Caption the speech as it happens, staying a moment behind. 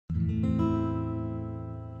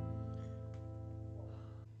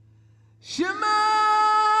Shema I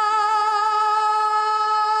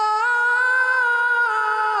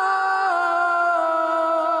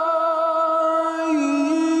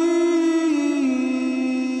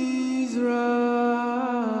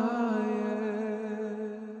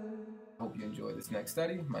hope you enjoy this next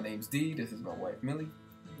study. My name's Dee. This is my wife, Millie.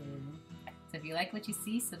 So if you like what you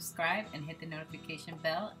see, subscribe and hit the notification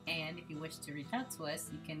bell. And if you wish to reach out to us,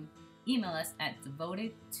 you can email us at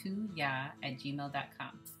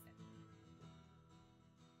devotedtoyah@gmail.com.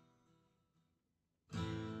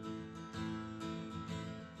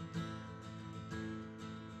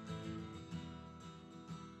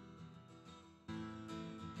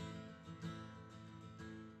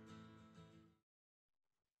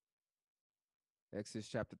 Exodus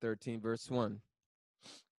chapter 13, verse 1.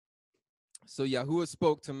 So Yahuwah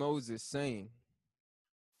spoke to Moses, saying,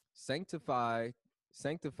 Sanctify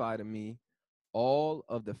to me all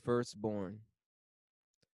of the firstborn,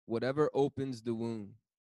 whatever opens the womb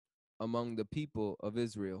among the people of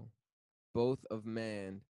Israel, both of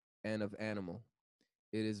man and of animal.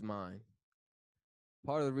 It is mine.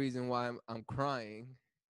 Part of the reason why I'm crying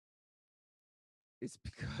is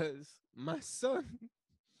because my son,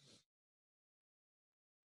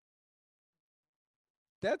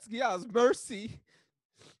 that's Yah's mercy.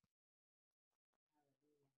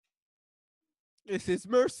 It's his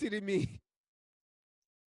mercy to me.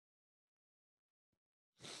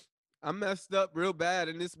 I messed up real bad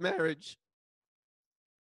in this marriage.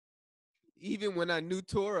 Even when I knew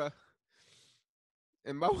Torah,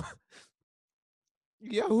 and my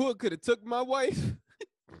Yahuwah could have took my wife.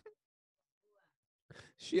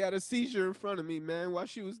 She had a seizure in front of me, man, while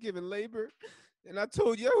she was giving labor. And I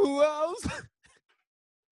told Yahuwah,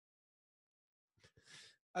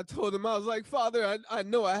 I told him, I was like, Father, I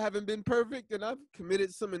know I haven't been perfect and I've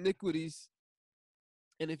committed some iniquities.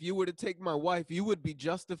 And if you were to take my wife, you would be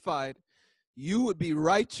justified. You would be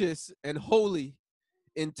righteous and holy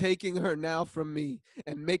in taking her now from me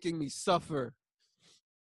and making me suffer.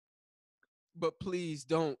 But please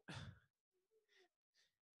don't.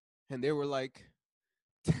 And there were like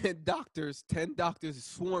 10 doctors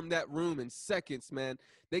swarmed that room in seconds, man.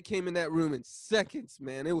 They came in that room in seconds,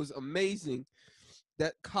 man. It was amazing.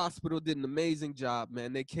 That hospital did an amazing job,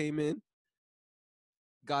 man. They came in,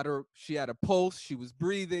 got her, she had a pulse, she was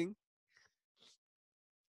breathing.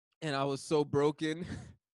 And I was so broken.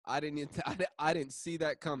 I didn't see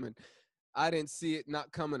that coming. I didn't see it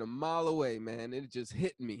not coming a mile away, man. It just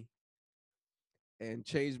hit me and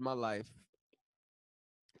changed my life.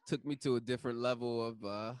 Took me to a different level of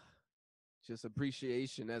just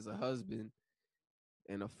appreciation as a husband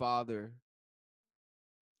and a father.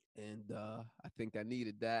 And I think I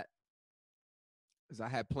needed that, because I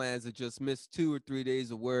had plans to just miss 2 or 3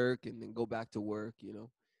 days of work and then go back to work, you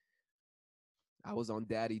know. I was on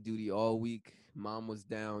daddy duty all week. Mom was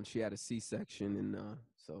down. She had a C-section. And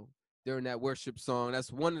so during that worship song,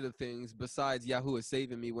 that's one of the things besides Yahuwah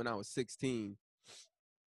saving me when I was 16.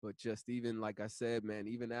 But just even, like I said, man,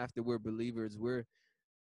 even after we're believers,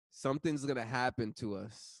 something's going to happen to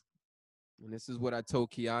us. And this is what I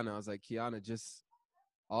told Kiana. I was like, Kiana, just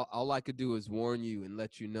all I could do is warn you and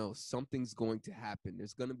let you know something's going to happen.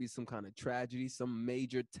 There's going to be some kind of tragedy, some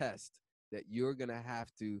major test that you're going to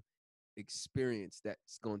have to experience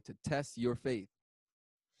that's going to test your faith.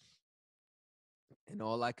 And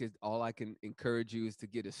all I can encourage you is to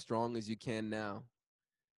get as strong as you can now.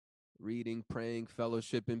 Reading, praying,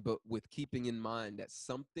 fellowshipping, but with keeping in mind that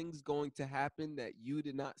something's going to happen that you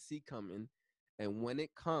did not see coming. And when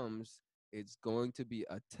it comes, it's going to be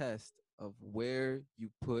a test of where you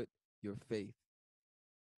put your faith.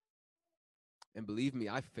 And believe me,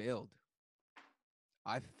 I failed.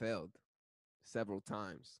 I failed several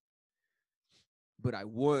times. But I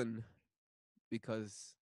won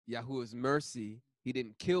because Yahuwah's mercy, he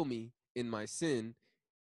didn't kill me in my sin.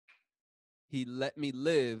 He let me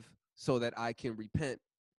live so that I can repent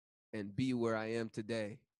and be where I am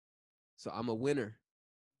today. So I'm a winner.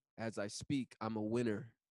 As I speak, I'm a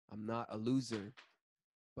winner. I'm not a loser,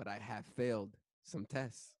 but I have failed some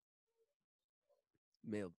tests.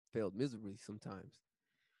 Failed miserably sometimes.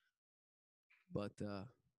 But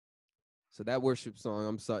so that worship song,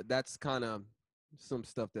 I'm sorry, that's kind of some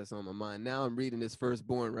stuff that's on my mind. Now I'm reading this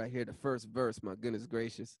firstborn right here, the first verse. My goodness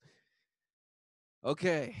gracious.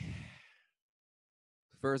 Okay.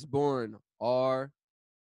 Firstborn are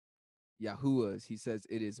Yahuwah's. He says,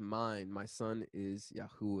 it is mine. My son is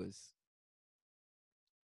Yahuwah's.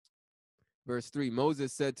 Verse 3,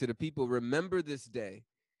 Moses said to the people, remember this day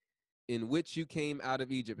in which you came out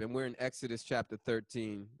of Egypt. And we're in Exodus chapter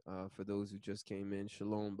 13, for those who just came in.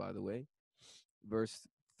 Shalom, by the way. Verse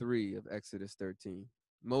 3 of Exodus 13.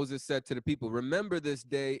 Moses said to the people, remember this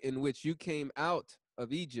day in which you came out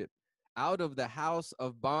of Egypt, out of the house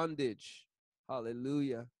of bondage.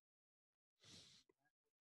 Hallelujah.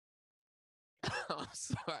 I'm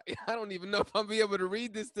sorry. I don't even know if I'll be able to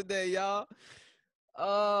read this today, y'all.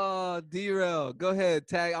 Oh, D-Rel, go ahead.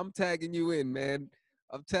 I'm tagging you in, man.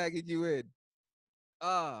 I'm tagging you in.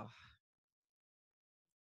 Oh.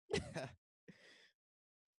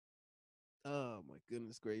 Oh, my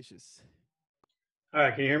goodness gracious. All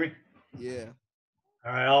right, can you hear me? Yeah.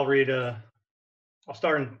 All right, I'll read. I'll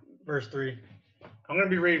start in verse 3. I'm going to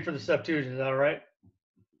be reading for the Septuagint. Is that all right?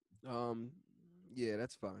 Yeah,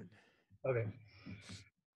 that's fine. Okay.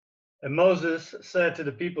 And Moses said to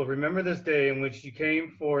the people, remember this day in which you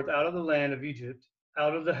came forth out of the land of Egypt,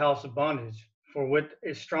 out of the house of bondage. For with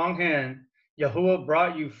a strong hand Yahuwah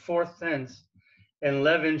brought you forth thence, and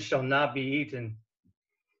leaven shall not be eaten.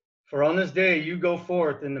 For on this day you go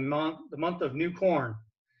forth in the month of new corn,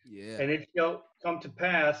 Yeah. and it shall come to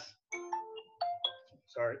pass.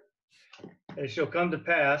 Sorry. It shall come to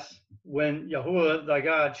pass when Yahuwah thy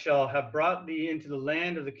God shall have brought thee into the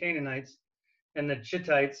land of the Canaanites, and the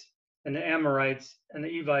Chittites, and the Amorites, and the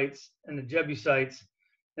Evites, and the Jebusites,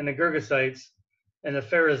 and the Girgasites, and the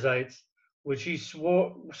Perizzites, which he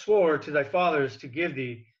swore to thy fathers to give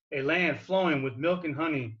thee, a land flowing with milk and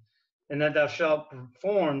honey, and that thou shalt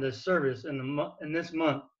perform this service in this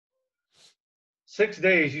month. 6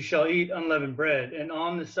 days you shall eat unleavened bread, and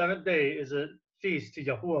on the seventh day is a feast to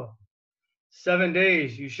Yahuwah. 7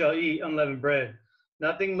 days you shall eat unleavened bread.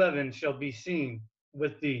 Nothing leavened shall be seen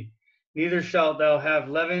with thee, neither shalt thou have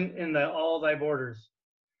leaven in all thy borders.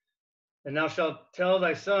 And thou shalt tell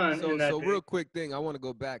thy son in that So day. real quick thing, I want to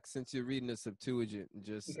go back since you're reading the Septuagint and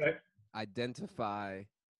just Okay. identify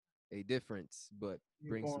a difference, but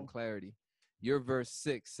bring some clarity. Your verse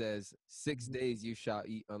 6 says, 6 days you shall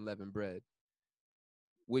eat unleavened bread,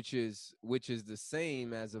 which is the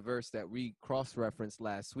same as a verse that we cross-referenced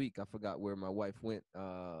last week. I forgot where my wife went,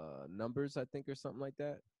 Numbers, I think, or something like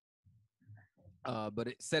that. But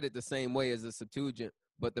it said it the same way as the Septuagint.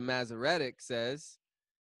 But the Masoretic says,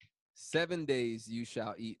 7 days you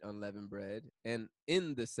shall eat unleavened bread, and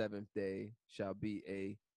in the seventh day shall be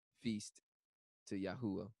a feast to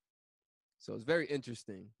Yahuwah. So it's very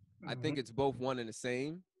interesting. I think it's both one and the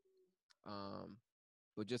same.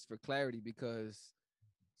 But just for clarity, because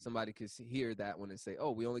somebody could hear that one and say,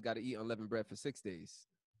 oh, we only got to eat unleavened bread for 6 days.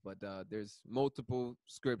 But there's multiple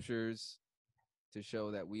scriptures to show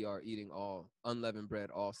that we are eating all unleavened bread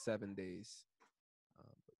all 7 days.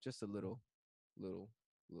 But just a little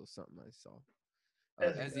something I saw.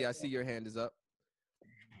 Ezzy, I see your hand is up.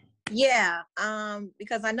 Yeah,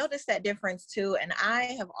 because I noticed that difference too, and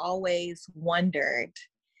I have always wondered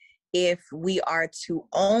if we are to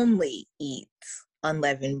only eat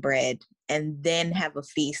unleavened bread and then have a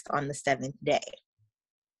feast on the seventh day.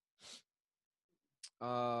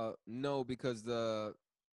 No, because the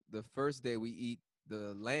first day we eat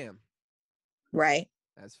the lamb. Right.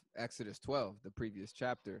 As Exodus 12, the previous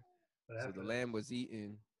chapter. So the lamb was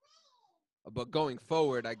eaten. But going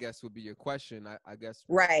forward, I guess would be your question. I guess.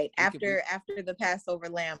 Right. After the Passover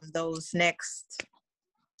lamb, those next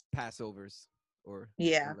Passovers or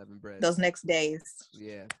unleavened bread. Those next days.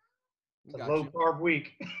 Yeah. It's a low carb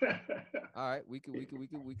week. All right, we could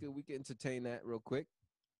entertain that real quick.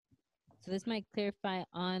 So this might clarify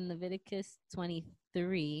on Leviticus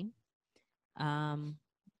 23.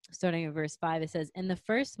 Starting in verse 5, it says, in the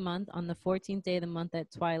first month, on the 14th day of the month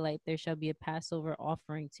at twilight, there shall be a Passover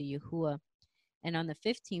offering to Yahuwah. And on the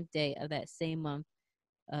 15th day of that same month,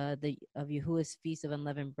 of Yahuwah's feast of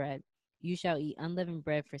unleavened bread, you shall eat unleavened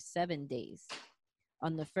bread for 7 days.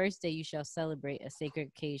 On the first day, you shall celebrate a sacred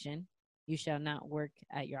occasion. You shall not work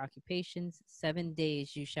at your occupations. 7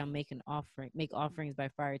 days you shall make offerings by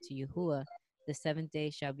fire to Yahuwah. The seventh day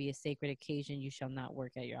shall be a sacred occasion. You shall not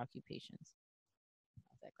work at your occupations.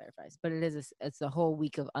 That clarifies. But it's a whole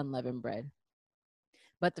week of unleavened bread.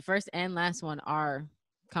 But the first and last one are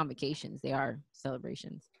convocations. They are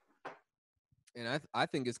celebrations. And I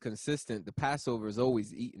think it's consistent. The Passover is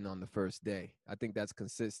always eaten on the first day. I think that's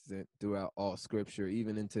consistent throughout all scripture,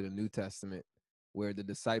 even into the New Testament, where the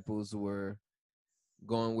disciples were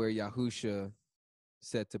going where Yahusha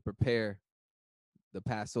said to prepare the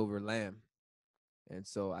Passover lamb. And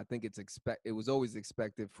so I think it was always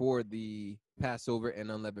expected for the Passover and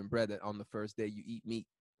unleavened bread that on the first day you eat meat.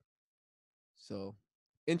 So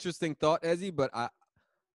interesting thought, Ezzy, but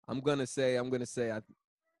I'm gonna say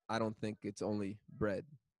I don't think it's only bread.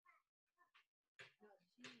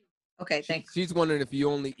 Okay, thanks. She's wondering if you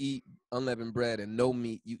only eat unleavened bread and no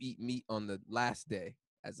meat, you eat meat on the last day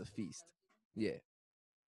as a feast. Yeah.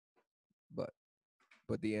 But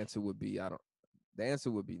But the answer would be the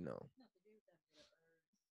answer would be no.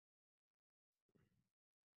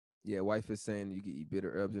 Yeah, wife is saying you can eat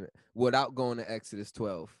bitter herbs without going to Exodus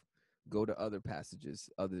 12. Go to other passages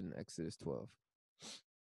other than Exodus 12.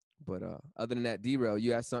 But other than that, D-Rail,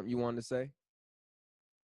 you had something you wanted to say?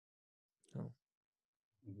 No.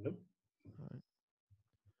 Nope. All right.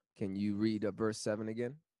 Can you read verse 7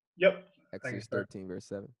 again? Yep. Exodus 13, verse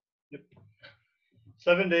 7. Yep.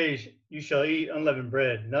 7 days you shall eat unleavened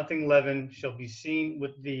bread. Nothing leavened shall be seen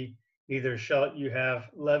with thee, neither shall you have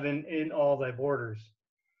leaven in all thy borders.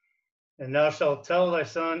 And thou shalt tell thy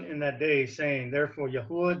son in that day, saying, Therefore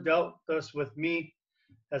Yahuwah dealt thus with me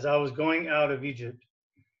as I was going out of Egypt.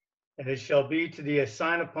 And it shall be to thee a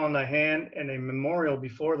sign upon thy hand and a memorial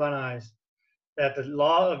before thine eyes, that the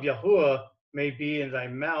law of Yahuwah may be in thy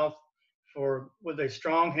mouth, for with a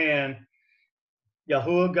strong hand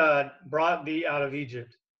Yahuwah God brought thee out of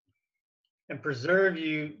Egypt, and preserve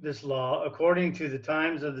you this law according to the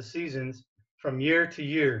times of the seasons from year to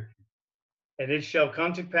year. And it shall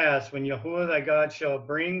come to pass when Yahuwah thy God shall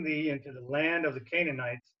bring thee into the land of the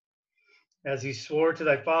Canaanites, as he swore to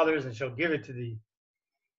thy fathers, and shall give it to thee,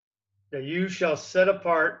 that you shall set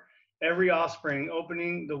apart every offspring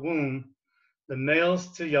opening the womb, the males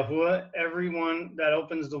to Yahuwah, every one that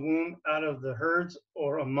opens the womb out of the herds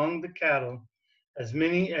or among the cattle, as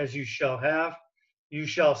many as you shall have, you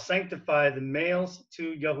shall sanctify the males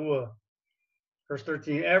to Yahuwah. Verse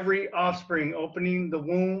 13, every offspring opening the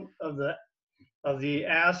womb of the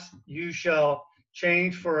ass you shall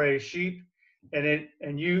change for a sheep, and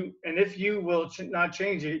if you will not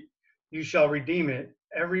change it, you shall redeem it.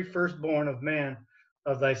 Every firstborn of man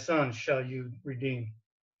of thy sons shall you redeem.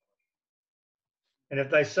 And if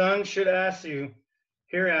thy son should ask you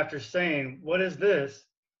hereafter, saying, What is this?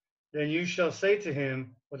 Then you shall say to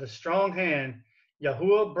him with a strong hand,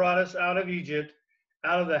 Yahuwah brought us out of Egypt,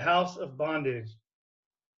 out of the house of bondage.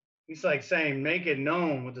 He's like saying, make it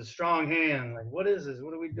known with a strong hand. Like, what is this?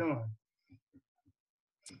 What are we doing?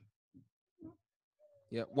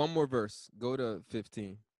 Yeah, one more verse. Go to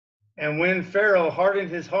 15. And when Pharaoh hardened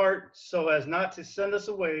his heart so as not to send us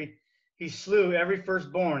away, he slew every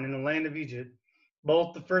firstborn in the land of Egypt,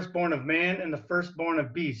 both the firstborn of man and the firstborn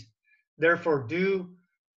of beast. Therefore do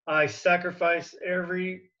I sacrifice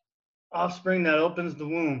every offspring that opens the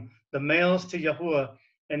womb, the males to Yahuwah,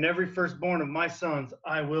 and every firstborn of my sons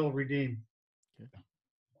I will redeem.